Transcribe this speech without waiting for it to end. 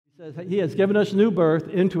says he has given us new birth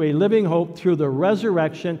into a living hope through the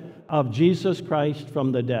resurrection of Jesus Christ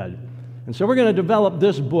from the dead. And so we're going to develop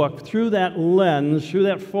this book through that lens, through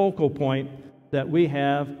that focal point, that we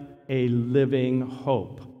have a living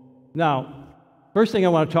hope. Now, first thing I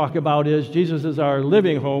want to talk about is Jesus is our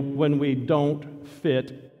living hope when we don't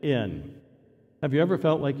fit in. Have you ever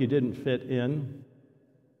felt like you didn't fit in?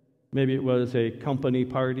 Maybe it was a company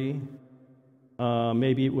party.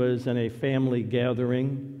 Maybe it was in a family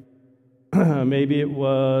gathering. Maybe it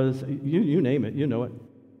was, you name it, you know it,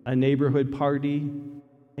 a neighborhood party,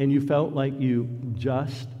 and you felt like you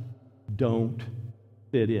just don't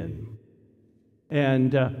fit in.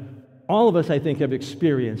 And all of us, I think, have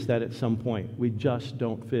experienced that at some point. We just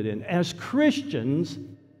don't fit in. As Christians,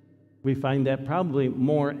 we find that probably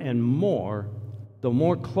more and more, the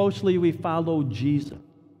more closely we follow Jesus,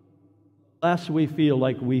 the less we feel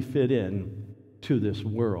like we fit in to this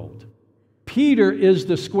world. Peter is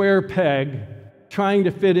the square peg trying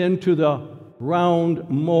to fit into the round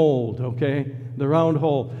mold, okay? The round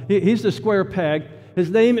hole. He's the square peg. His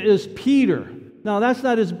name is Peter. Now, that's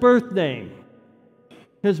not his birth name.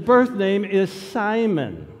 His birth name is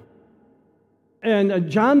Simon.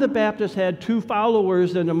 And John the Baptist had two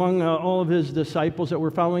followers, and among all of his disciples that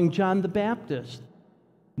were following John the Baptist.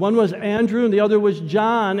 One was Andrew, and the other was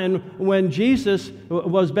John. And when Jesus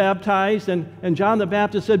was baptized, and John the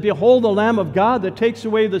Baptist said, "Behold the Lamb of God that takes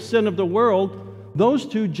away the sin of the world," those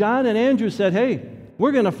two, John and Andrew, said, "Hey,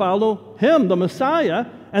 we're going to follow him, the Messiah."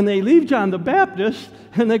 And they leave John the Baptist,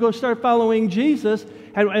 and they go start following Jesus.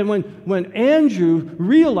 And when Andrew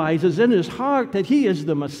realizes in his heart that he is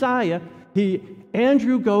the Messiah,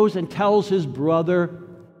 Andrew goes and tells his brother.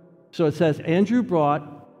 So it says, Andrew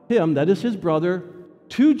brought him, that is his brother,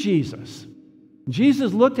 to Jesus.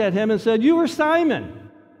 Jesus looked at him and said, "You are Simon."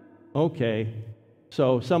 Okay,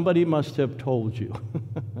 so somebody must have told you.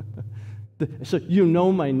 So you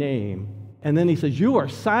know my name. And then he says, "You are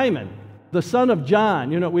Simon, the son of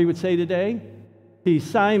John." You know what we would say today? He's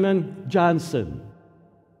Simon Johnson,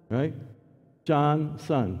 right? John,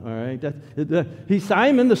 son, all right? He's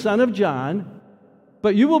Simon, the son of John,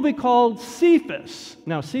 but you will be called Cephas.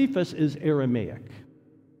 Now, Cephas is Aramaic.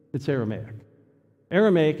 It's Aramaic.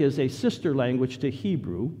 Aramaic is a sister language to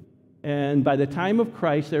Hebrew, and by the time of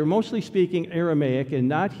Christ, they were mostly speaking Aramaic and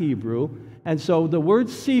not Hebrew, and so the word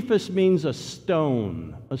Cephas means a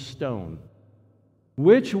stone,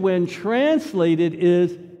 which when translated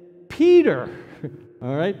is Peter,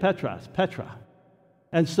 all right, Petra.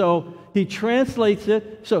 And so he translates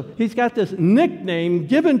it, so he's got this nickname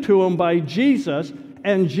given to him by Jesus,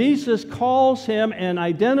 and Jesus calls him and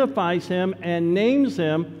identifies him and names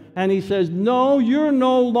him. And he says, "No, you're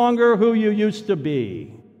no longer who you used to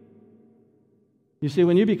be." You see,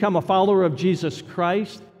 when you become a follower of Jesus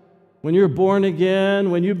Christ, when you're born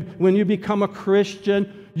again, when you become a Christian,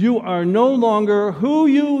 you are no longer who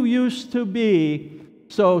you used to be.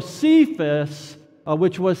 So Cephas,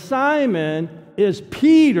 which was Simon, is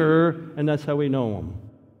Peter, and that's how we know him.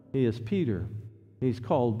 He is Peter. He's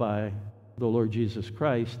called by the Lord Jesus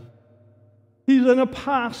Christ. He's an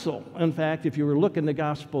apostle. In fact, if you were looking the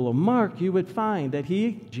Gospel of Mark, you would find that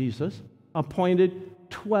he, Jesus, appointed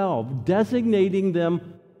 12, designating them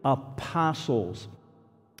apostles.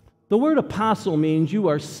 The word apostle means you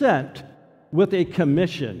are sent with a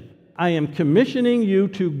commission. I am commissioning you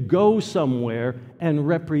to go somewhere and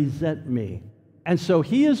represent me. And so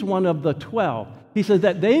he is one of the 12. He says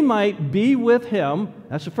that they might be with him.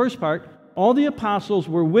 That's the first part. All the apostles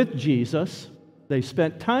were with Jesus. They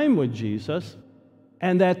spent time with Jesus,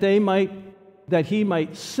 and that he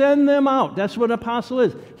might send them out. That's what an apostle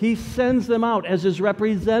is. He sends them out as his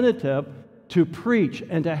representative to preach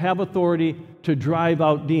and to have authority to drive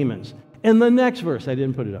out demons. In the next verse, I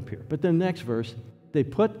didn't put it up here, but the next verse, they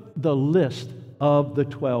put the list of the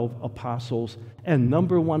 12 apostles, and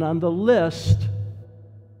number one on the list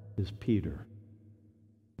is Peter.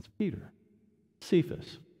 It's Peter.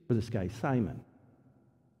 Cephas, for this guy, Simon.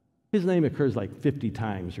 His name occurs like 50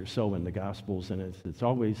 times or so in the Gospels, and it's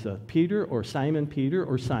always Peter or Simon,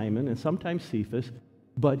 and sometimes Cephas,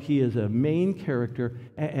 but he is a main character,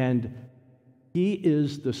 and he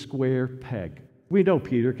is the square peg. We know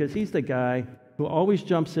Peter because he's the guy who always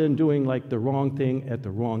jumps in doing like the wrong thing at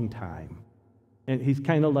the wrong time. And he's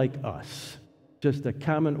kind of like us, just a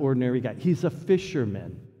common, ordinary guy. He's a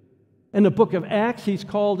fisherman. In the book of Acts, he's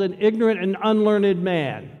called an ignorant and unlearned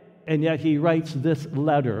man. And yet he writes this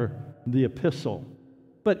letter, the epistle.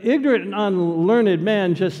 But ignorant and unlearned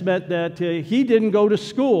man just meant that he didn't go to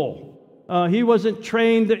school. He wasn't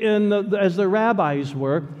trained as the rabbis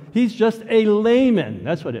were. He's just a layman.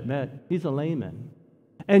 That's what it meant. He's a layman.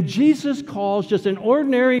 And Jesus calls just an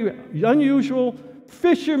ordinary, unusual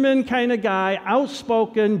fisherman kind of guy,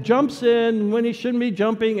 outspoken, jumps in when he shouldn't be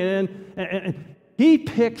jumping in. And he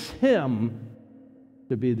picks him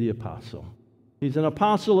to be the apostle. He's an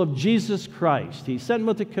apostle of Jesus Christ. He's sent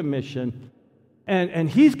with a commission. And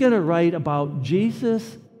he's going to write about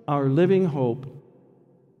Jesus, our living hope,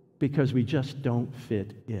 because we just don't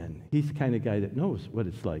fit in. He's the kind of guy that knows what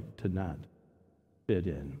it's like to not fit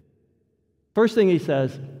in. First thing he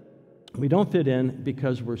says, we don't fit in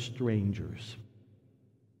because we're strangers.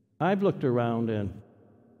 I've looked around, and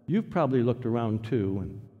you've probably looked around too,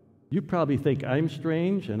 and you probably think I'm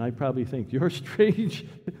strange, and I probably think you're strange,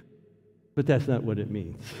 but that's not what it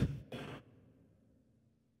means.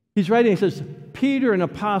 He's writing, he says, Peter, an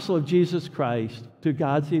apostle of Jesus Christ, to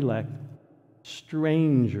God's elect,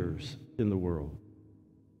 strangers in the world,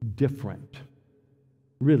 different,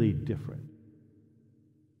 really different.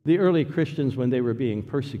 The early Christians, when they were being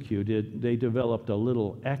persecuted, they developed a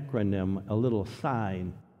little acronym, a little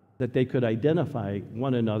sign that they could identify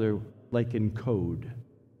one another like in code.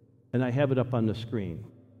 And I have it up on the screen.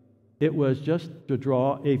 It was just to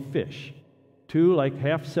draw a fish, two like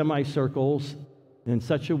half semicircles in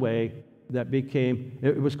such a way that became,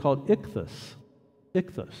 it was called ichthus,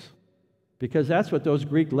 because that's what those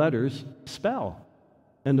Greek letters spell.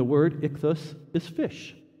 And the word ichthus is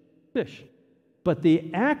fish. But the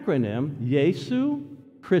acronym, Jesu,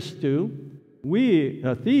 Christou,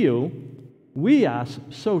 Theou, Weos,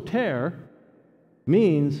 Soter,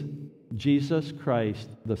 means Jesus Christ,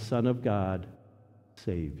 the Son of God,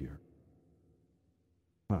 Savior.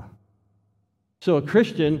 So a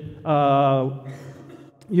Christian,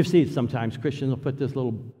 you see it sometimes, Christians will put this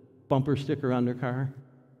little bumper sticker on their car.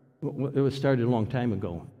 It was started a long time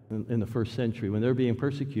ago in the first century when they were being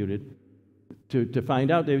persecuted. To find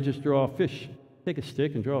out, they would just draw a fish, take a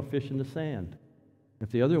stick and draw a fish in the sand. If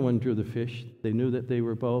the other one drew the fish, they knew that they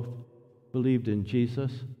were both believed in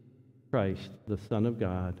Jesus Christ, the Son of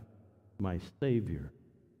God, my Savior.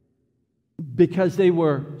 Because they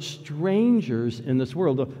were strangers in this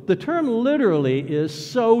world. The term literally is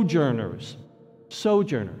sojourners.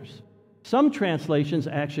 Sojourners. Some translations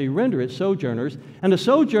actually render it sojourners, and a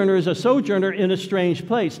sojourner is a sojourner in a strange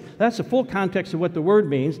place. That's the full context of what the word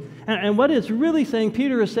means. And what it's really saying,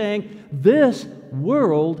 Peter is saying, this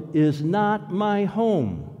world is not my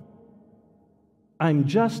home. I'm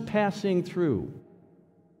just passing through.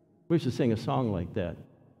 We used to sing a song like that.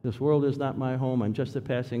 This world is not my home. I'm just a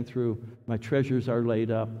passing through. My treasures are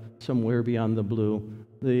laid up somewhere beyond the blue.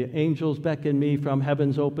 The angels beckon me from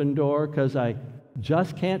heaven's open door because I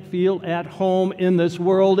just can't feel at home in this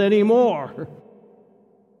world anymore.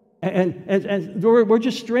 And we're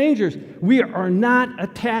just strangers. We are not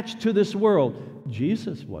attached to this world.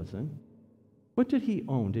 Jesus wasn't. What did he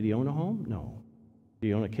own? Did he own a home? No. Did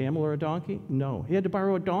he own a camel or a donkey? No. He had to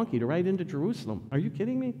borrow a donkey to ride into Jerusalem. Are you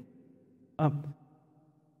kidding me?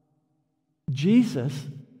 Jesus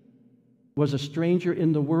was a stranger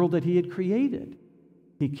in the world that he had created.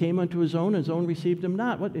 He came unto his own received him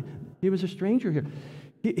not. He was a stranger here.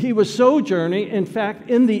 He was sojourning. In fact,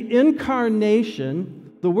 in the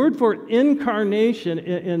incarnation, the word for incarnation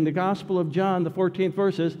in the Gospel of John, the 14th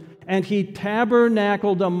verse is, and he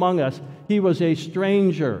tabernacled among us. He was a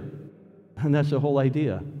stranger. And that's the whole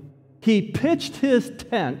idea. He pitched his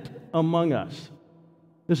tent among us.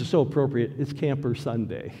 This is so appropriate. It's Camper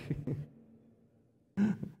Sunday.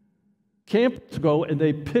 Campers go and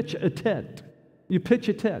they pitch a tent. You pitch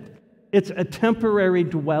a tent. It's a temporary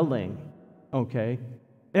dwelling, okay?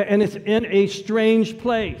 And it's in a strange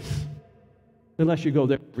place. Unless you go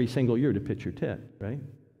there every single year to pitch your tent, right?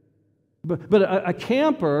 But a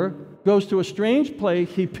camper goes to a strange place.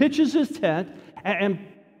 He pitches his tent, and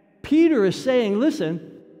Peter is saying,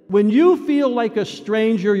 listen, when you feel like a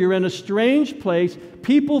stranger, you're in a strange place,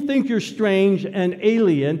 people think you're strange and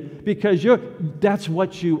alien because that's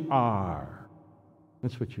what you are.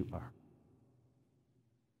 That's what you are.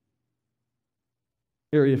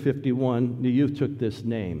 Area 51, the youth took this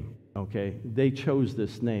name, okay? They chose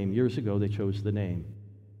this name. Years ago, they chose the name.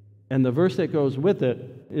 And the verse that goes with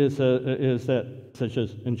it is that, such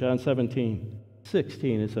as in John 17:16,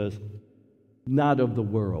 it says, not of the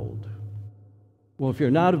world. Well, if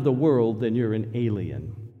you're not of the world, then you're an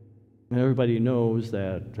alien. And everybody knows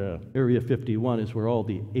that Area 51 is where all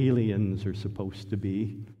the aliens are supposed to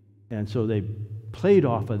be. And so they played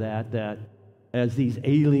off of that as these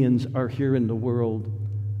aliens are here in the world,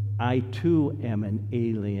 I too am an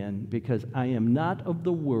alien because I am not of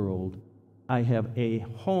the world. I have a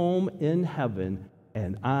home in heaven,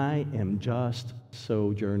 and I am just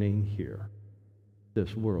sojourning here.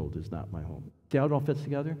 This world is not my home. See how it all fits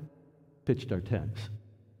together? Pitched our tents.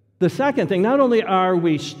 The second thing, not only are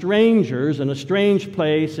we strangers in a strange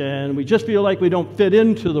place and we just feel like we don't fit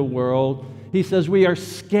into the world, he says we are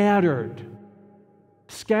scattered.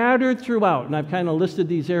 Scattered throughout. And I've kind of listed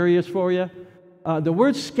these areas for you. The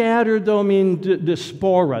word scattered, though, means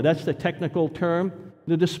diaspora. That's the technical term.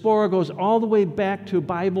 The diaspora goes all the way back to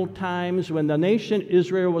Bible times when the nation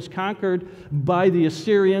Israel was conquered by the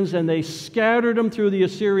Assyrians, and they scattered them through the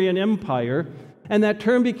Assyrian Empire. And that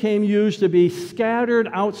term became used to be scattered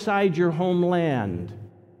outside your homeland.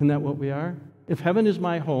 Isn't that what we are? If heaven is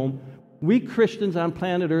my home, we Christians on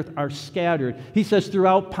planet Earth are scattered. He says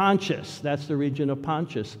throughout Pontus, that's the region of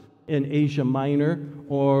Pontus, in Asia Minor,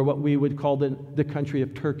 or what we would call the country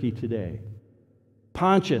of Turkey today.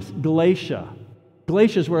 Pontus, Galatia.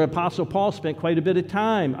 Galatia is where Apostle Paul spent quite a bit of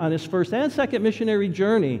time on his first and second missionary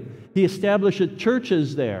journey. He established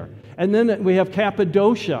churches there. And then we have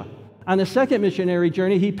Cappadocia. On the second missionary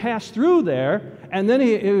journey, he passed through there, and then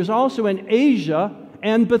he was also in Asia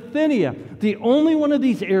and Bithynia. The only one of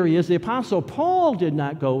these areas the Apostle Paul did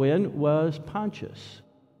not go in was Pontus.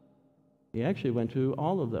 He actually went to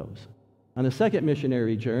all of those. On the second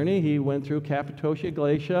missionary journey, he went through Cappadocia,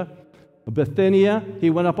 Galatia, Bithynia. He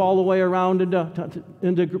went up all the way around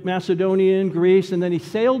into Macedonia and Greece, and then he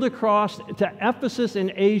sailed across to Ephesus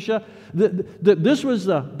in Asia. This was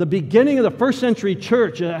the beginning of the first century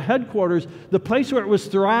church, headquarters, the place where it was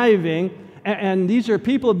thriving. And these are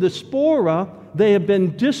people of diaspora. They have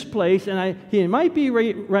been displaced, and he might be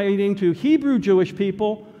writing to Hebrew Jewish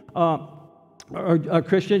people, or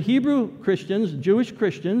Christian, Hebrew Christians, Jewish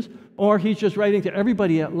Christians, or he's just writing to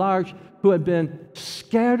everybody at large who had been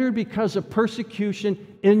scattered because of persecution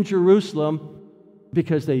in Jerusalem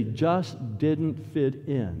because they just didn't fit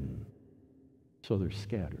in. So they're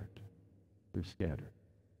scattered. They're scattered.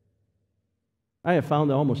 I have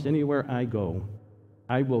found that almost anywhere I go,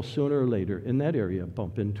 I will sooner or later in that area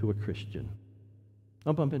bump into a Christian.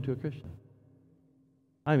 I'll bump into a Christian.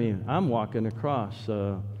 I mean, I'm walking across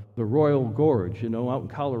the Royal Gorge, out in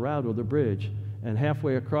Colorado, the bridge, and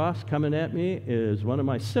halfway across, coming at me, is one of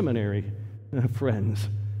my seminary friends.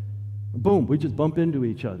 Boom, we just bump into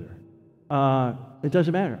each other. It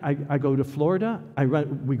doesn't matter. I go to Florida,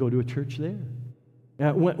 we go to a church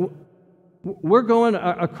there. We're going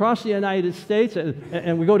across the United States,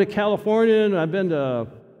 and we go to California, and I've been to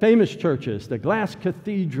famous churches, the Glass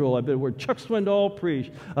Cathedral, I've been where Chuck Swindoll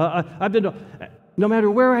preached. I've been to, no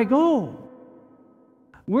matter where I go.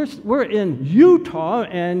 We're in Utah,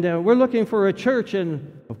 and we're looking for a church,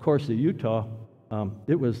 and of course, the Utah,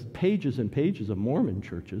 it was pages and pages of Mormon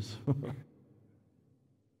churches.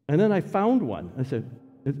 And then I found one. I said,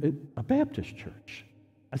 a Baptist church.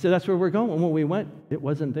 I said, that's where we're going. And when we went, it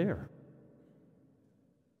wasn't there.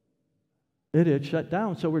 It had shut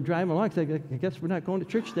down. So we're driving along. I said, I guess we're not going to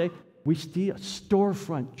church today. We see a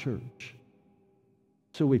storefront church.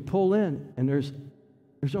 So we pull in, and there's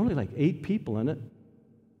only like 8 people in it.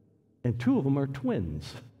 And 2 of them are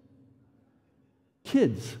twins.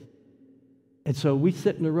 Kids. And so we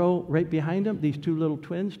sit in the row right behind them. These 2 little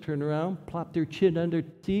twins turn around, plop their chin under the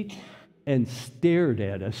seat, and stared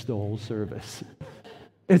at us the whole service.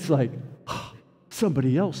 It's like,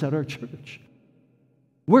 somebody else at our church.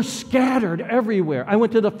 We're scattered everywhere. I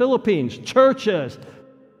went to the Philippines, churches.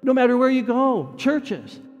 No matter where you go,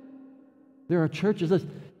 churches. There are churches.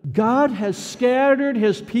 God has scattered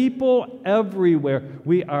his people everywhere.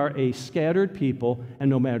 We are a scattered people, and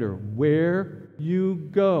no matter where you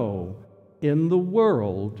go in the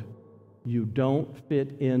world, you don't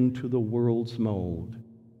fit into the world's mold.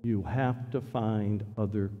 You have to find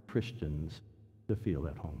other Christians to feel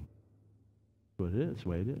at home. That's what it is, the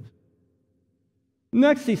way it is.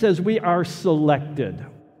 Next, he says, we are selected.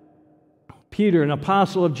 Peter, an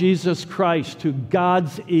apostle of Jesus Christ, to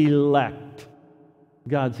God's elect.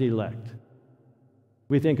 God's elect.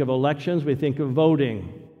 We think of elections, we think of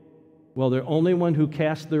voting. Well, the only one who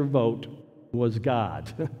cast their vote was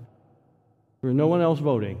God. There was no one else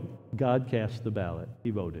voting. God cast the ballot. He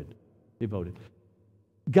voted. He voted.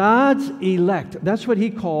 God's elect, that's what he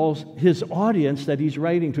calls his audience that he's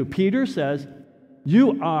writing to. Peter says,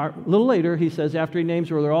 you are, a little later, he says, after he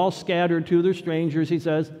names where they're all scattered to their strangers, he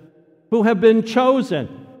says, who have been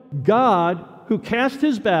chosen. God, who cast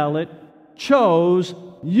his ballot, chose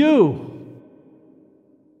you.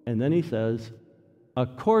 And then he says,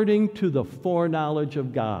 according to the foreknowledge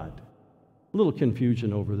of God. A little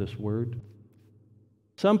confusion over this word.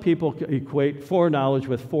 Some people equate foreknowledge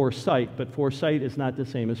with foresight, but foresight is not the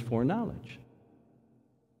same as foreknowledge.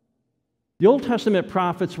 The Old Testament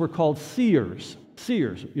prophets were called seers.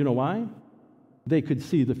 Seers, you know why? They could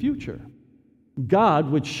see the future.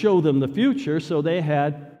 God would show them the future, so they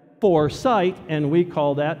had foresight, and we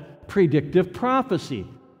call that predictive prophecy,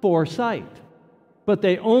 foresight. But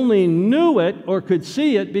they only knew it or could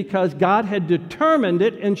see it because God had determined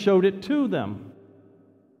it and showed it to them.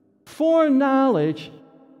 Foreknowledge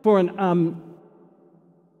for an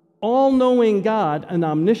all-knowing God, an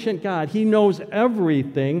omniscient God, He knows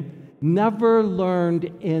everything, never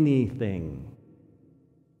learned anything.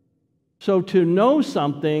 So to know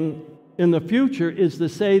something in the future is to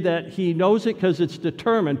say that He knows it because it's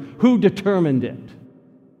determined. Who determined it?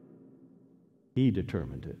 He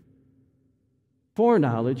determined it.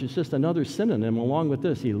 Foreknowledge is just another synonym along with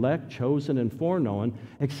this, elect, chosen, and foreknown,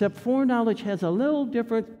 except foreknowledge has a little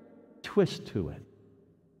different twist to it.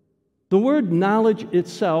 The word knowledge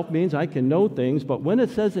itself means I can know things, but when it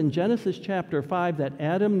says in Genesis chapter 5 that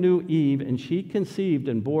Adam knew Eve and she conceived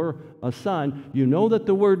and bore a son, you know that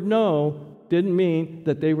the word know didn't mean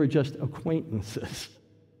that they were just acquaintances.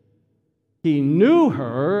 He knew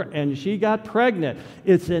her and she got pregnant.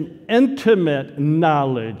 It's an intimate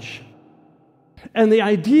knowledge. And the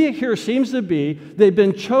idea here seems to be they've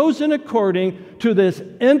been chosen according to this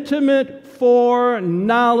intimate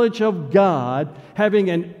foreknowledge of God, having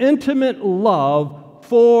an intimate love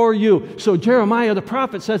for you. So Jeremiah the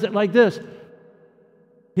prophet says it like this: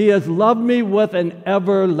 He has loved me with an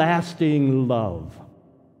everlasting love.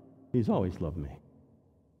 He's always loved me.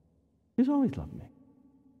 He's always loved me.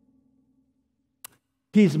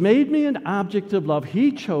 He's made me an object of love.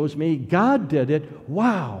 He chose me. God did it.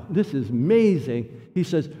 Wow, this is amazing. He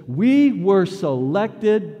says, we were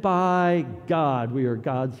selected by God. We are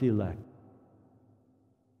God's elect.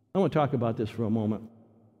 I want to talk about this for a moment.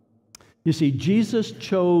 You see, Jesus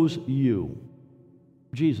chose you.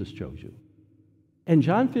 Jesus chose you. In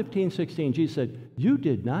John 15:16, Jesus said, you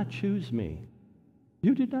did not choose me.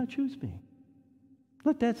 You did not choose me.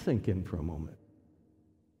 Let that sink in for a moment.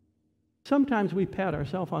 Sometimes we pat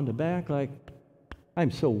ourselves on the back like,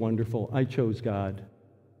 I'm so wonderful, I chose God.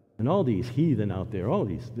 And all these heathen out there, all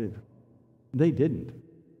these, they didn't.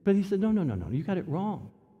 But he said, no, you got it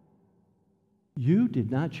wrong. You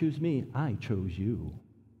did not choose me, I chose you.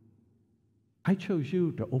 I chose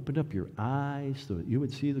you to open up your eyes so that you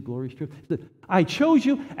would see the glorious truth. I chose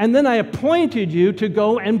you, and then I appointed you to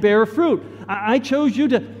go and bear fruit. I chose you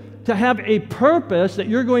to have a purpose that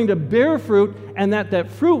you're going to bear fruit and that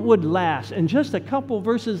fruit would last. And just a couple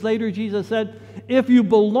verses later, Jesus said, if you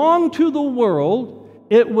belong to the world,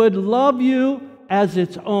 it would love you as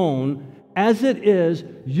its own. As it is,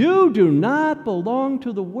 you do not belong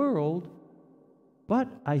to the world, but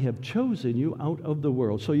I have chosen you out of the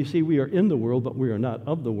world. So you see, we are in the world, but we are not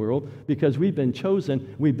of the world because we've been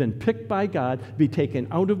chosen, we've been picked by God, be taken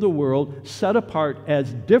out of the world, set apart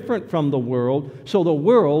as different from the world, so the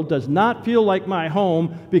world does not feel like my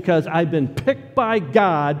home because I've been picked by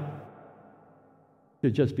God to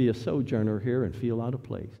just be a sojourner here and feel out of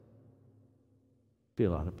place.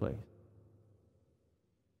 Feel out of place.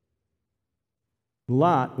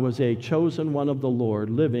 Lot was a chosen one of the Lord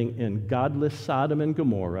living in godless Sodom and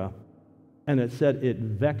Gomorrah, and it said it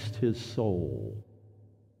vexed his soul.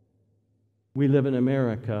 We live in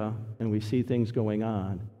America, and we see things going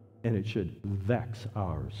on, and it should vex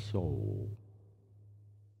our soul.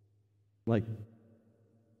 Like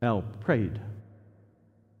Al prayed,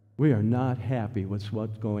 we are not happy with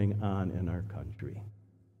what's going on in our country.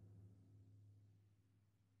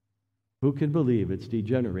 Who can believe it's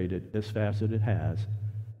degenerated as fast as it has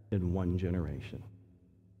in one generation?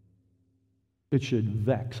 It should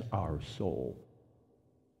vex our soul.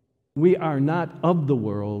 We are not of the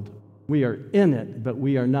world. We are in it, but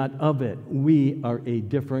we are not of it. We are a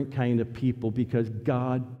different kind of people because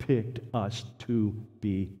God picked us to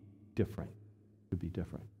be different. To be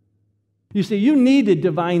different. You see, you needed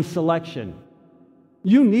divine selection.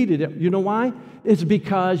 You needed it. You know why? It's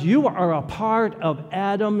because you are a part of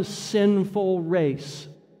Adam's sinful race.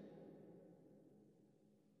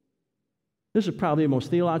 This is probably the most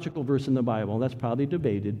theological verse in the Bible. That's probably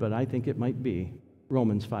debated, but I think it might be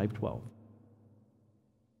Romans 5:12.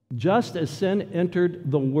 Just as sin entered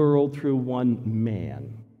the world through one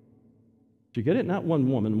man. Did you get it? Not one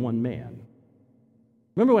woman, one man.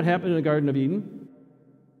 Remember what happened in the Garden of Eden?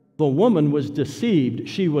 The woman was deceived.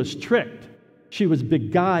 She was tricked. She was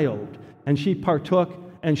beguiled, and she partook,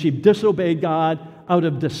 and she disobeyed God out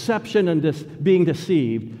of deception and being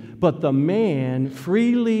deceived. But the man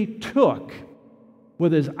freely took,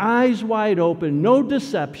 with his eyes wide open, no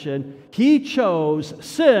deception. He chose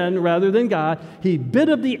sin rather than God. He bit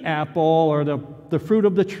of the apple or the fruit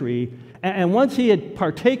of the tree, and once he had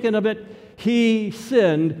partaken of it, he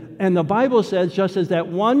sinned. And the Bible says, just as that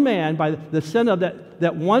one man, by the sin of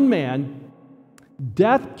that one man,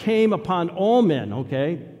 death came upon all men,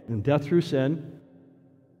 okay? And death through sin.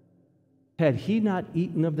 Had he not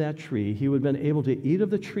eaten of that tree, he would have been able to eat of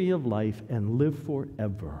the tree of life and live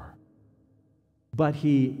forever. But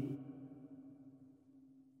he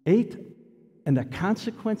ate, and the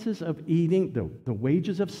consequences of eating, the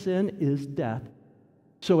wages of sin is death.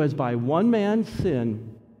 So as by one man's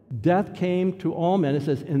sin, death came to all men. It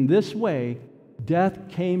says, in this way, death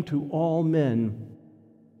came to all men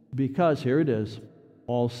because, here it is,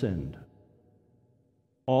 all sinned.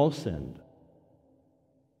 All sinned.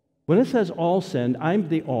 When it says all sinned, I'm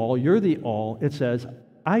the all, you're the all, it says,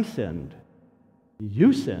 I sinned.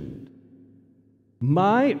 You sinned.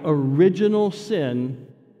 My original sin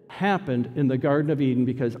happened in the Garden of Eden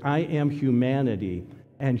because I am humanity,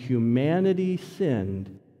 and humanity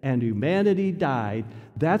sinned, and humanity died.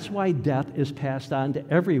 That's why death is passed on to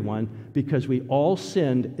everyone, because we all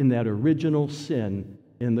sinned in that original sin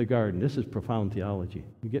in the garden. This is profound theology.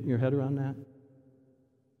 You getting your head around that?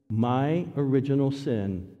 My original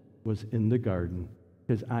sin was in the garden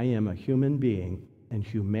because I am a human being, and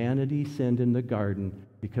humanity sinned in the garden.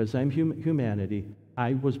 Because I'm humanity,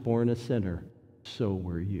 I was born a sinner. So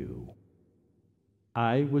were you.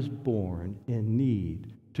 I was born in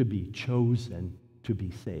need to be chosen to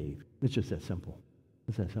be saved. It's just that simple.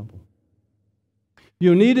 It's that simple.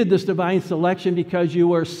 You needed this divine selection because you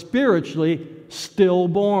were spiritually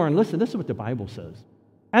stillborn. Listen, this is what the Bible says.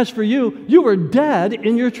 As for you, you were dead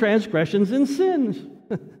in your transgressions and sins.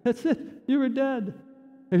 That's it. You were dead.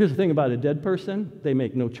 And here's the thing about a dead person. They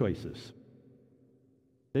make no choices.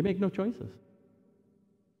 They make no choices.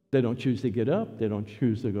 They don't choose to get up. They don't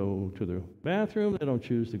choose to go to the bathroom. They don't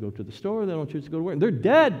choose to go to the store. They don't choose to go to work. They're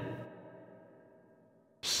dead.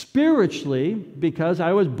 Spiritually, because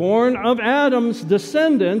I was born of Adam's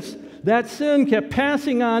descendants, that sin kept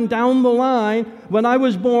passing on down the line. When I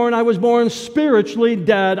was born spiritually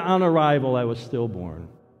dead. On arrival, I was stillborn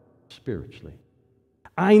spiritually.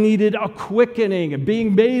 I needed a quickening, and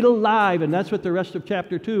being made alive, and that's what the rest of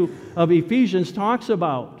chapter 2 of Ephesians talks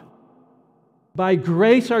about. By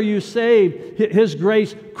grace are you saved. His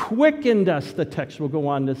grace quickened us, the text will go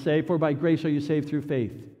on to say, for by grace are you saved through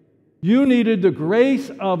faith. You needed the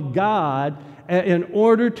grace of God in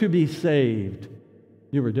order to be saved.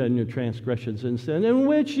 You were dead in your transgressions and sin, in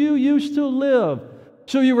which you used to live.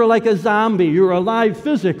 So you were like a zombie. You were alive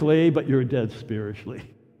physically, but you were dead spiritually.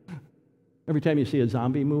 Every time you see a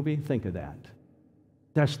zombie movie, think of that.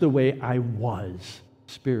 That's the way I was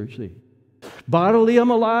spiritually. Bodily, I'm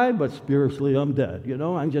alive, but spiritually, I'm dead. You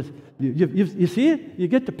know, I'm just, you see it? You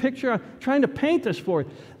get the picture? I'm trying to paint this for you.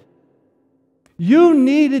 You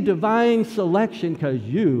needed divine selection because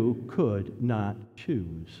you could not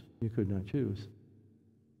choose. You could not choose.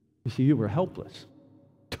 You see, you were helpless.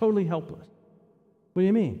 Totally helpless. What do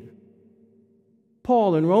you mean?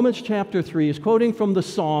 Paul in Romans chapter 3 is quoting from the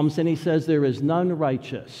Psalms, and he says, there is none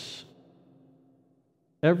righteous.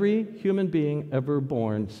 Every human being ever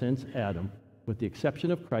born since Adam, with the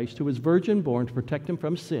exception of Christ, who was virgin born to protect him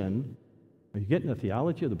from sin. Are you getting the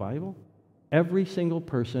theology of the Bible? Every single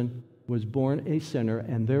person was born a sinner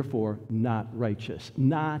and therefore not righteous.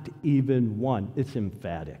 Not even one. It's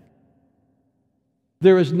emphatic.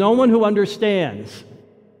 There is no one who understands.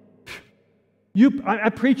 I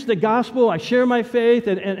preach the gospel, I share my faith,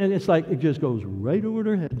 and it's like it just goes right over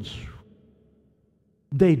their heads.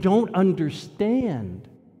 They don't understand.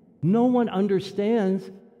 No one understands.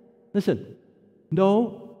 Listen,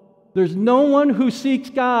 no, there's no one who seeks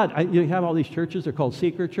God. You have all these churches, they're called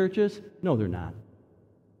seeker churches. No, they're not.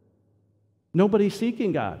 Nobody's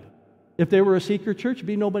seeking God. If they were a seeker church, there'd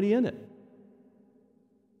be nobody in it.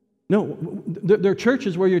 No, they're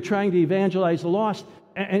churches where you're trying to evangelize the lost,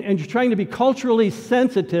 and you're trying to be culturally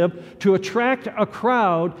sensitive to attract a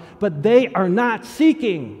crowd, but they are not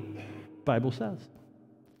seeking, the Bible says.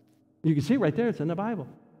 You can see it right there, it's in the Bible.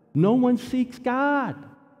 No one seeks God.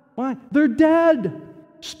 Why? They're dead,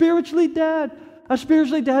 spiritually dead. A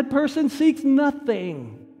spiritually dead person seeks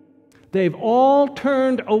nothing. They've all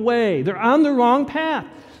turned away. They're on the wrong path.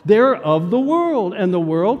 They're of the world, and the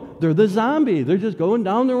world, they're the zombie. They're just going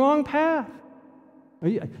down the wrong path. Are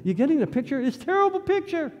you getting the picture? It's a terrible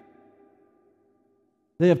picture.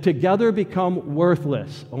 They have together become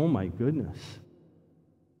worthless. Oh my goodness.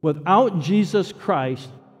 Without Jesus Christ,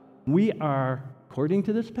 we are, according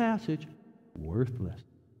to this passage, worthless.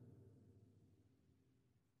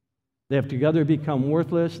 They have together become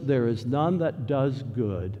worthless. There is none that does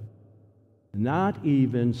good, not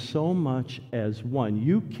even so much as one.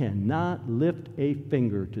 You cannot lift a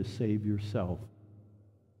finger to save yourself.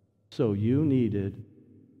 So you needed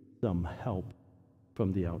some help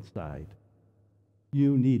from the outside.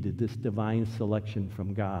 You needed this divine selection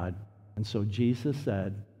from God. And so Jesus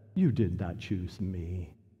said, you did not choose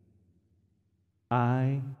me.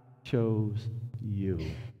 I chose you.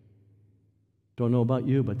 Don't know about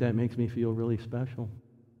you, but that makes me feel really special.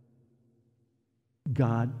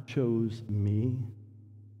 God chose me.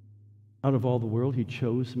 Out of all the world, he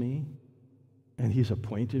chose me. And he's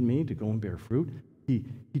appointed me to go and bear fruit. He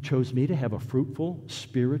chose me to have a fruitful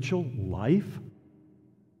spiritual life.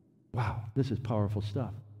 Wow, this is powerful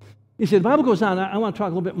stuff. You see, the Bible goes on. I want to talk a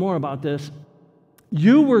little bit more about this.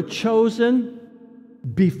 You were chosen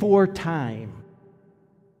before time.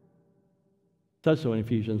 It says so in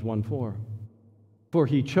Ephesians 1:4. For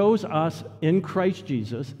he chose us in Christ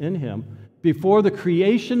Jesus, in him, before the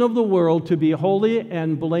creation of the world to be holy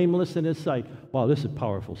and blameless in his sight. Wow, this is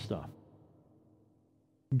powerful stuff.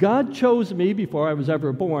 God chose me before I was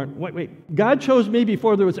ever born. Wait. God chose me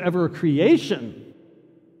before there was ever a creation.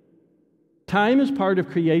 Time is part of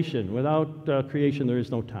creation. Without creation, there is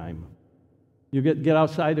no time. You get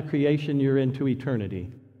outside of creation, you're into eternity.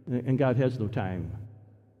 And God has no time.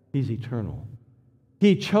 He's eternal.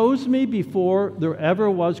 He chose me before there ever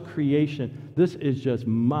was creation. This is just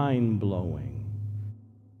mind-blowing.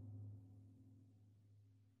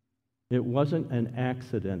 It wasn't an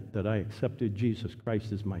accident that I accepted Jesus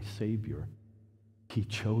Christ as my Savior. He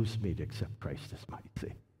chose me to accept Christ as my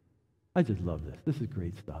Savior. I just love this. This is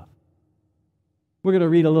great stuff. We're going to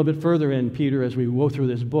read a little bit further in Peter as we go through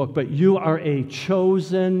this book, but you are a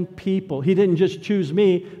chosen people. He didn't just choose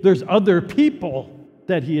me. There's other people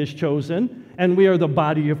that he has chosen, and we are the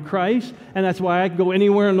body of Christ, and that's why I can go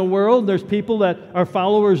anywhere in the world. There's people that are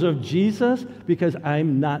followers of Jesus because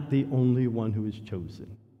I'm not the only one who is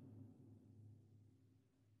chosen.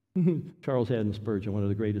 Charles Haddon Spurgeon, one of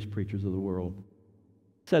the greatest preachers of the world,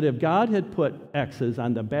 said if God had put X's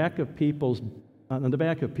on the back of people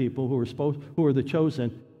who were the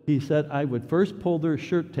chosen, he said, I would first pull their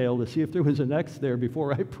shirt tail to see if there was an X there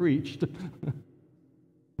before I preached.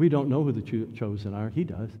 We don't know who the chosen are. He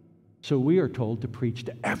does. So we are told to preach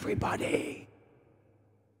to everybody.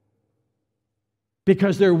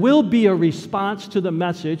 Because there will be a response to the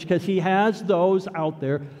message, because he has those out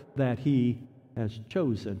there that he has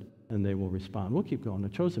chosen, and they will respond. We'll keep going. The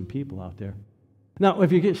chosen people out there. Now,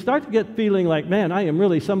 if you start to get feeling like, man, I am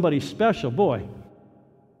really somebody special, boy,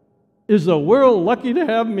 is the world lucky to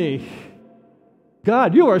have me?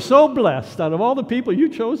 God, you are so blessed. Out of all the people you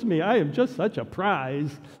chose me, I am just such a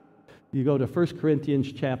prize. You go to 1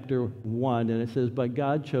 Corinthians chapter 1, and it says, but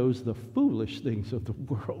God chose the foolish things of the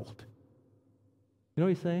world. You know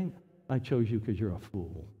what he's saying? I chose you because you're a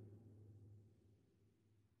fool.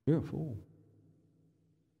 You're a fool.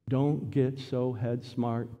 Don't get so head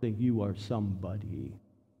smart, think you are somebody.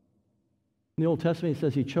 In the Old Testament, it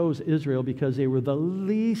says he chose Israel because they were the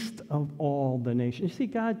least of all the nations. You see,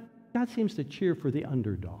 God seems to cheer for the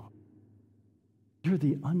underdog. You're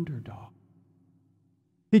the underdog.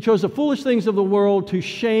 He chose the foolish things of the world to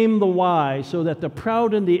shame the wise, so that the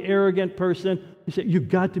proud and the arrogant person, he said, you've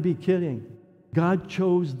got to be kidding. God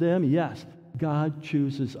chose them? Yes, God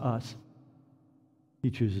chooses us. He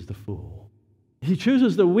chooses the fool. He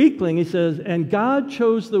chooses the weakling, he says, and God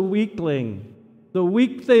chose the weakling, the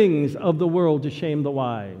weak things of the world to shame the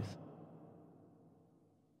wise.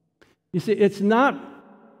 You see, it's not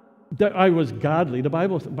that I was godly. The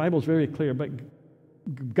Bible's very clear, but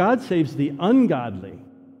God saves the ungodly.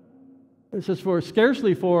 It says, for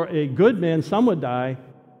scarcely for a good man some would die,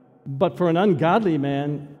 but for an ungodly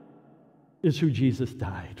man is who Jesus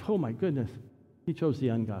died. Oh my goodness. He chose the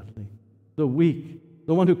ungodly, the weak,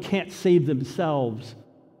 the one who can't save themselves.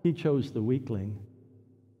 He chose the weakling.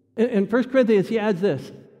 In 1 Corinthians, he adds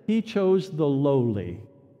this. He chose the lowly.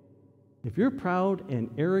 If you're proud and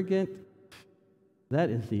arrogant, that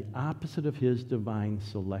is the opposite of his divine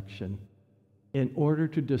selection. In order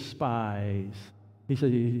to despise, he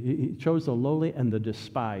said he chose the lowly and the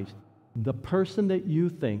despised. The person that you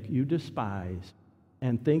think you despise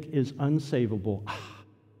and think is unsavable,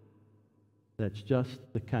 that's just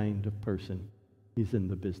the kind of person he's in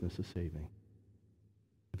the business of saving.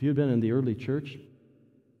 If you'd been in the early church,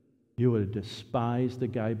 you would have despised a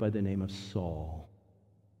guy by the name of Saul.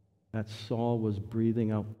 That Saul was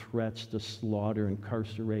breathing out threats to slaughter,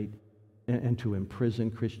 incarcerate, and to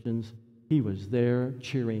imprison Christians. He was there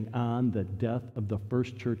cheering on the death of the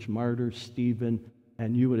first church martyr, Stephen,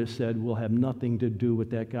 and you would have said, we'll have nothing to do with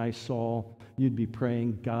that guy, Saul. You'd be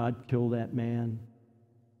praying, God, kill that man.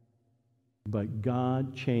 But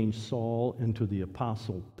God changed Saul into the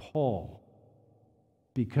Apostle Paul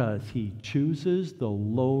because he chooses the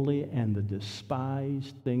lowly and the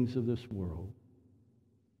despised things of this world.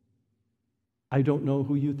 I don't know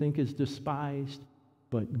who you think is despised,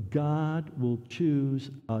 but God will choose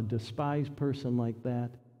a despised person like that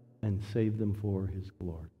and save them for his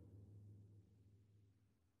glory.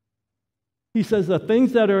 He says, the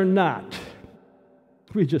things that are not.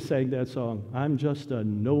 We just sang that song. I'm just a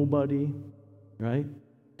nobody, right?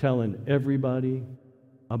 Telling everybody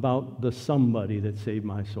about the somebody that saved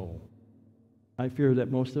my soul. I fear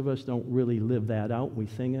that most of us don't really live that out. We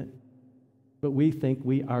sing it. But we think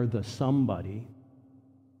we are the somebody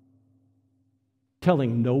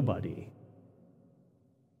telling nobody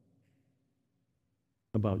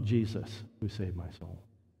about Jesus who saved my soul.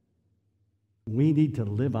 We need to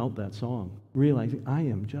live out that song, realizing I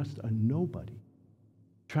am just a nobody,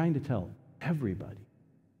 trying to tell everybody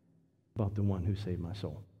about the one who saved my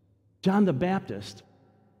soul. John the Baptist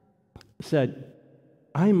said,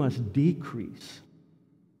 I must decrease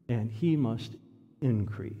and he must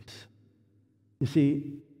increase. You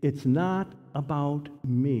see, it's not about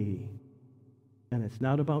me and it's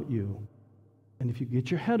not about you. And if you get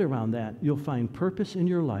your head around that, you'll find purpose in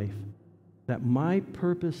your life, that my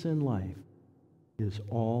purpose in life is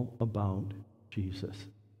all about Jesus.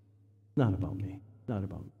 Not about me. Not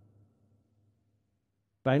about me.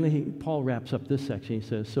 Finally, Paul wraps up this section. He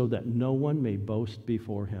says, so that no one may boast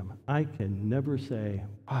before him. I can never say,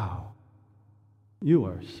 wow, you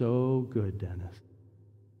are so good, Dennis.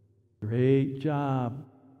 Great job.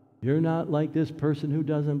 You're not like this person who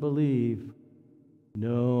doesn't believe.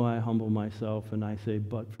 No, I humble myself and I say,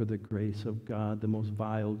 but for the grace of God, the most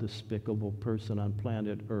vile, despicable person on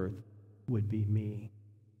planet Earth would be me.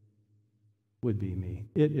 Would be me.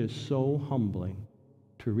 It is so humbling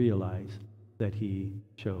to realize that he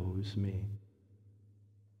chose me.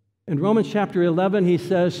 In Romans chapter 11, he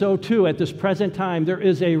says, so too, at this present time, there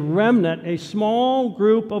is a remnant, a small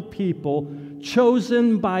group of people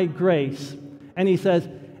chosen by grace. And he says,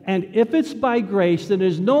 and if it's by grace, then it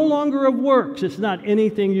is no longer of works. It's not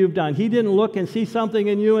anything you've done. He didn't look and see something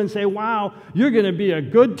in you and say, wow, you're going to be a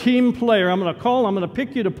good team player. I'm going to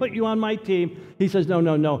pick you to put you on my team. He says,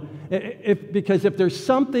 no. Because if there's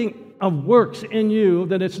something of works in you,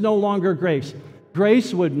 then it's no longer grace.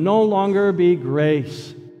 Grace would no longer be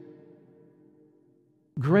grace.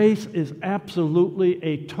 Grace is absolutely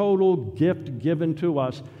a total gift given to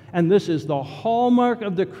us. And this is the hallmark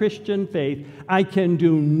of the Christian faith. I can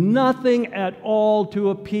do nothing at all to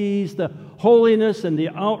appease the holiness and the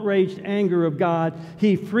outraged anger of God.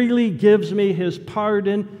 He freely gives me his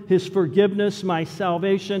pardon, his forgiveness, my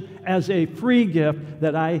salvation as a free gift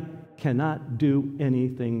that I cannot do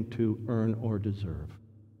anything to earn or deserve.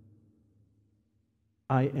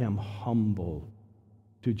 I am humbled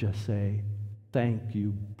to just say, thank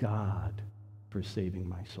you, God, for saving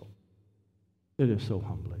my soul. It is so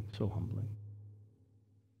humbling, so humbling.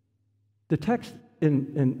 The text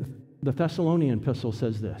in the Thessalonian epistle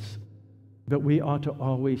says this, that we ought to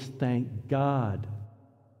always thank God.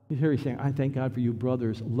 Here he's saying, I thank God for you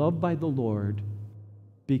brothers, loved by the Lord,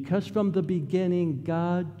 because from the beginning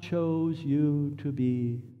God chose you to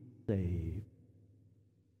be saved.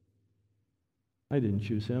 I didn't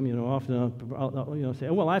choose him. Often I'll say,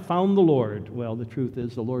 well, I found the Lord. Well, the truth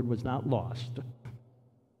is the Lord was not lost.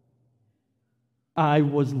 I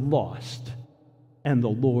was lost, and the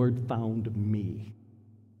Lord found me.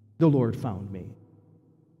 The Lord found me.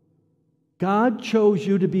 God chose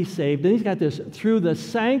you to be saved, and he's got this, through the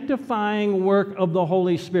sanctifying work of the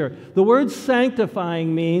Holy Spirit. The word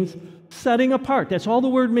sanctifying means setting apart. That's all the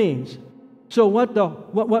word means. So what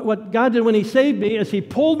God did when he saved me is he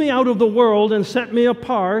pulled me out of the world and set me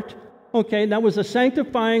apart. Okay, that was the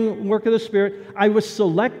sanctifying work of the Spirit. I was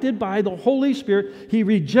selected by the Holy Spirit. He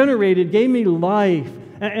regenerated, gave me life,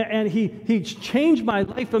 and he changed my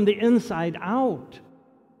life from the inside out.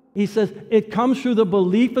 He says it comes through the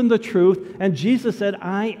belief in the truth, and Jesus said,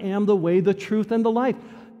 I am the way, the truth, and the life.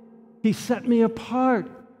 He set me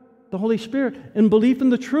apart, the Holy Spirit, in belief in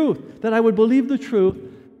the truth, that I would believe the truth.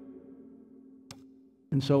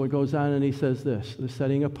 And so it goes on and he says this, the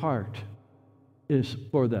setting apart is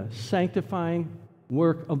for the sanctifying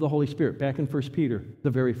work of the Holy Spirit. Back in 1 Peter, the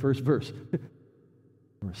very first verse,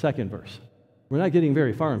 or second verse. We're not getting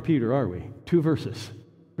very far in Peter, are we? 2 verses.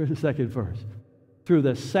 Here's the second verse. Through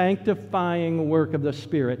the sanctifying work of the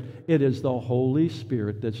Spirit, it is the Holy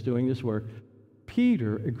Spirit that's doing this work.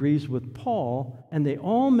 Peter agrees with Paul, and they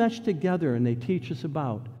all mesh together, and they teach us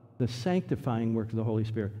about the sanctifying work of the Holy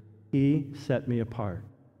Spirit. He set me apart.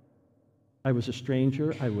 I was a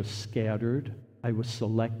stranger. I was scattered. I was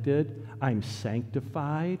selected. I'm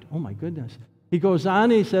sanctified. Oh, my goodness. He goes on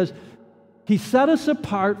and he says, he set us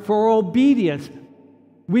apart for obedience.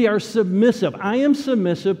 We are submissive. I am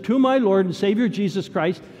submissive to my Lord and Savior Jesus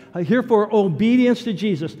Christ, here for obedience to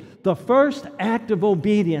Jesus. The first act of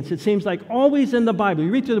obedience, it seems like always in the Bible. You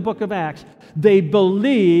read through the book of Acts, they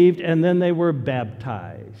believed and then they were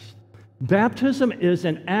baptized. Baptism is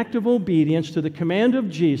an act of obedience to the command of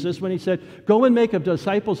Jesus when he said, "Go and make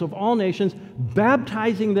disciples of all nations,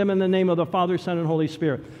 baptizing them in the name of the Father, Son, and Holy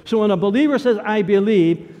Spirit." So when a believer says, "I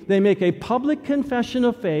believe," they make a public confession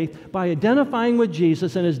of faith by identifying with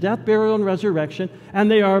Jesus and his death, burial, and resurrection,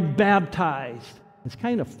 and they are baptized. It's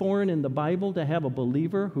kind of foreign in the Bible to have a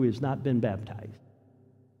believer who has not been baptized,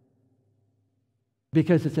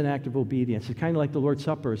 because it's an act of obedience. It's kind of like the Lord's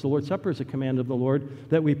Supper. The Lord's Supper is a command of the Lord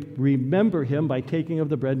that we remember him by taking of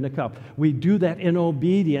the bread and the cup. We do that in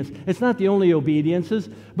obedience. It's not the only obediences,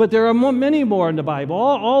 but there are many more in the Bible,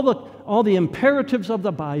 all the imperatives of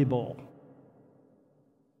the Bible.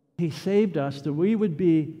 He saved us that we would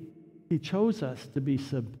be, he chose us to be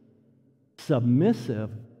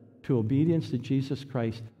submissive to obedience to Jesus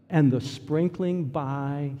Christ and the sprinkling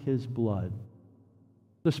by his blood.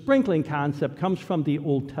 The sprinkling concept comes from the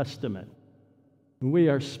Old Testament. We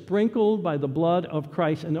are sprinkled by the blood of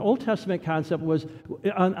Christ. And the Old Testament concept was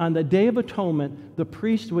on the Day of Atonement, the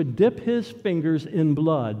priest would dip his fingers in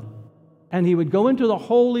blood, and he would go into the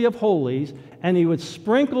Holy of Holies, and he would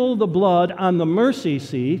sprinkle the blood on the mercy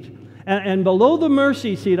seat. And below the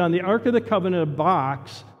mercy seat on the Ark of the Covenant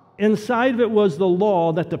box, inside of it was the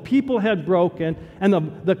law that the people had broken, and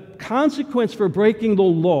the consequence for breaking the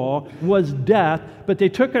law was death. But they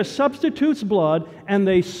took a substitute's blood and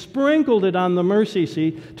they sprinkled it on the mercy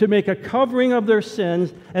seat to make a covering of their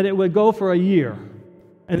sins, and it would go for a year,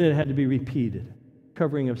 and it had to be repeated,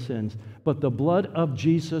 covering of sins. But the blood of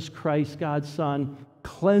Jesus Christ, God's Son,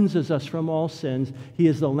 cleanses us from all sins. He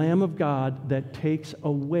is the Lamb of God that takes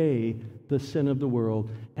away the sin of the world.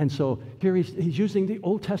 And so here he's using the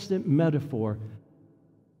Old Testament metaphor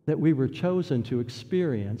that we were chosen to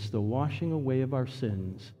experience the washing away of our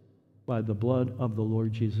sins by the blood of the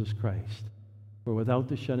Lord Jesus Christ. For without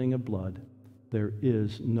the shedding of blood, there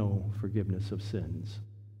is no forgiveness of sins.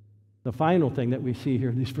 The final thing that we see here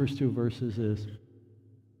in these first two verses is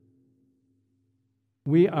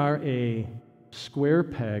we are a square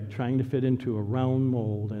peg trying to fit into a round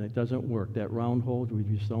mold, and it doesn't work. That round hole, we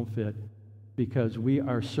just don't fit, because we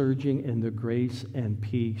are surging in the grace and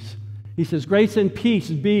peace. He says, "Grace and peace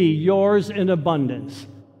be yours in abundance."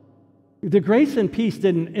 The grace and peace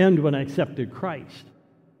didn't end when I accepted Christ.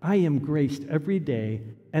 I am graced every day,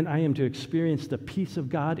 and I am to experience the peace of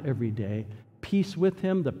God every day. Peace with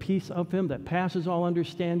him, the peace of him that passes all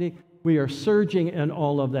understanding. We are surging in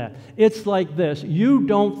all of that. It's like this. You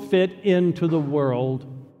don't fit into the world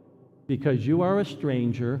because you are a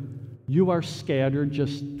stranger. You are scattered,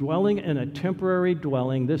 just dwelling in a temporary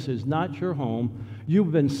dwelling. This is not your home.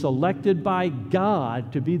 You've been selected by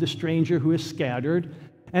God to be the stranger who is scattered,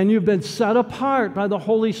 and you've been set apart by the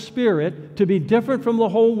Holy Spirit to be different from the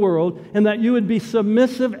whole world, and that you would be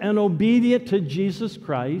submissive and obedient to Jesus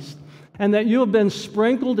Christ, and that you have been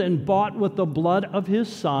sprinkled and bought with the blood of his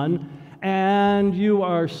Son, and you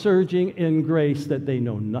are surging in grace that they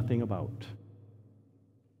know nothing about.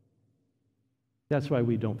 That's why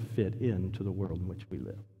we don't fit into the world in which we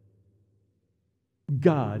live.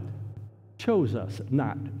 God chose us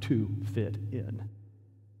not to fit in,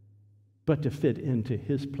 but to fit into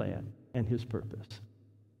his plan and his purpose.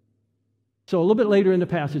 So a little bit later in the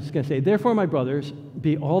passage, it's going to say, "Therefore, my brothers,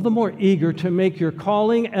 be all the more eager to make your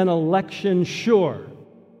calling and election sure."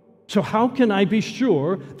 So how can I be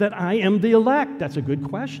sure that I am the elect? That's a good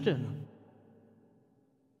question.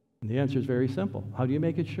 And the answer is very simple. How do you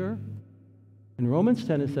make it sure? In Romans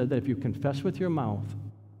 10, it said that if you confess with your mouth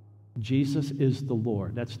Jesus is the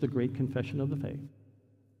Lord, that's the great confession of the faith,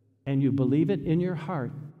 and you believe it in your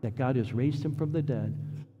heart that God has raised him from the dead,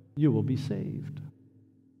 you will be saved.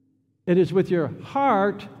 It is with your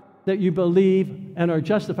heart that you believe and are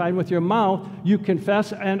justified, and with your mouth you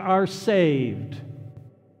confess and are saved.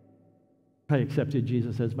 I accepted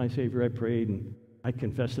Jesus as my Savior. I prayed, and I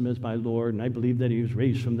confessed him as my Lord, and I believed that he was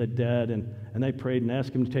raised from the dead, and I prayed and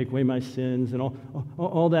asked him to take away my sins, and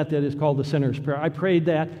all that is called the sinner's prayer. I prayed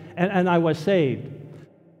that, and I was saved.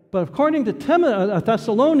 But according to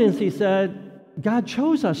Thessalonians, he said, God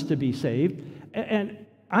chose us to be saved, and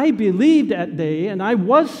I believed that day, and I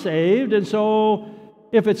was saved, and so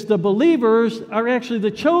if it's the believers are actually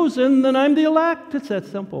the chosen, then I'm the elect. It's that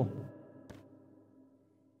simple.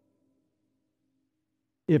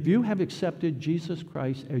 If you have accepted Jesus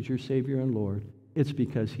Christ as your Savior and Lord, it's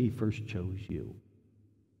because he first chose you.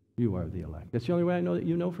 You are the elect. That's the only way I know that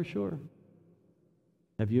you know for sure.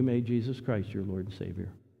 Have you made Jesus Christ your Lord and Savior?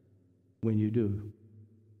 When you do,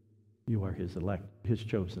 you are his elect, his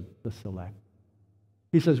chosen, the select.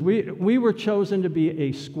 He says, we were chosen to be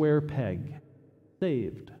a square peg,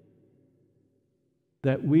 saved,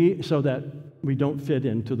 so that we don't fit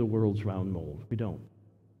into the world's round mold. We don't.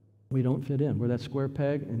 We don't fit in. We're that square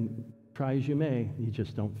peg, and try as you may, you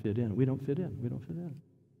just don't fit in. We don't fit in. We don't fit in.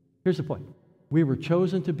 Here's the point. We were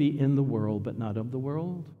chosen to be in the world, but not of the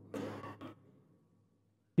world.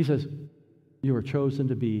 He says, you were chosen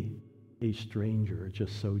to be a stranger,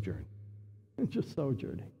 just sojourning. Just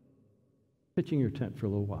sojourning. Pitching your tent for a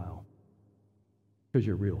little while. Because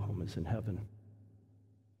your real home is in heaven.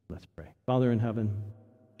 Let's pray. Father in heaven,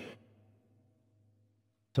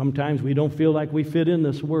 sometimes we don't feel like we fit in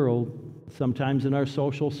this world. Sometimes in our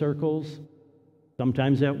social circles.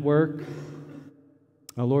 Sometimes at work.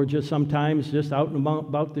 Lord, just sometimes just out and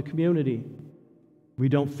about the community. We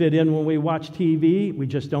don't fit in when we watch TV. We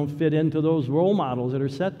just don't fit into those role models that are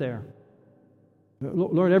set there.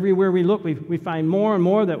 Lord, everywhere we look, we find more and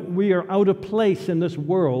more that we are out of place in this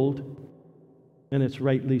world, and it's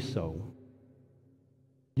rightly so.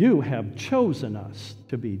 You have chosen us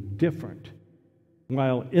to be different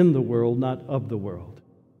while in the world, not of the world.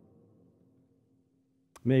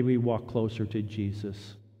 May we walk closer to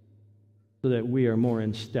Jesus so that we are more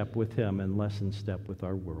in step with Him and less in step with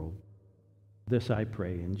our world. This I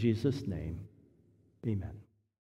pray in Jesus' name. Amen.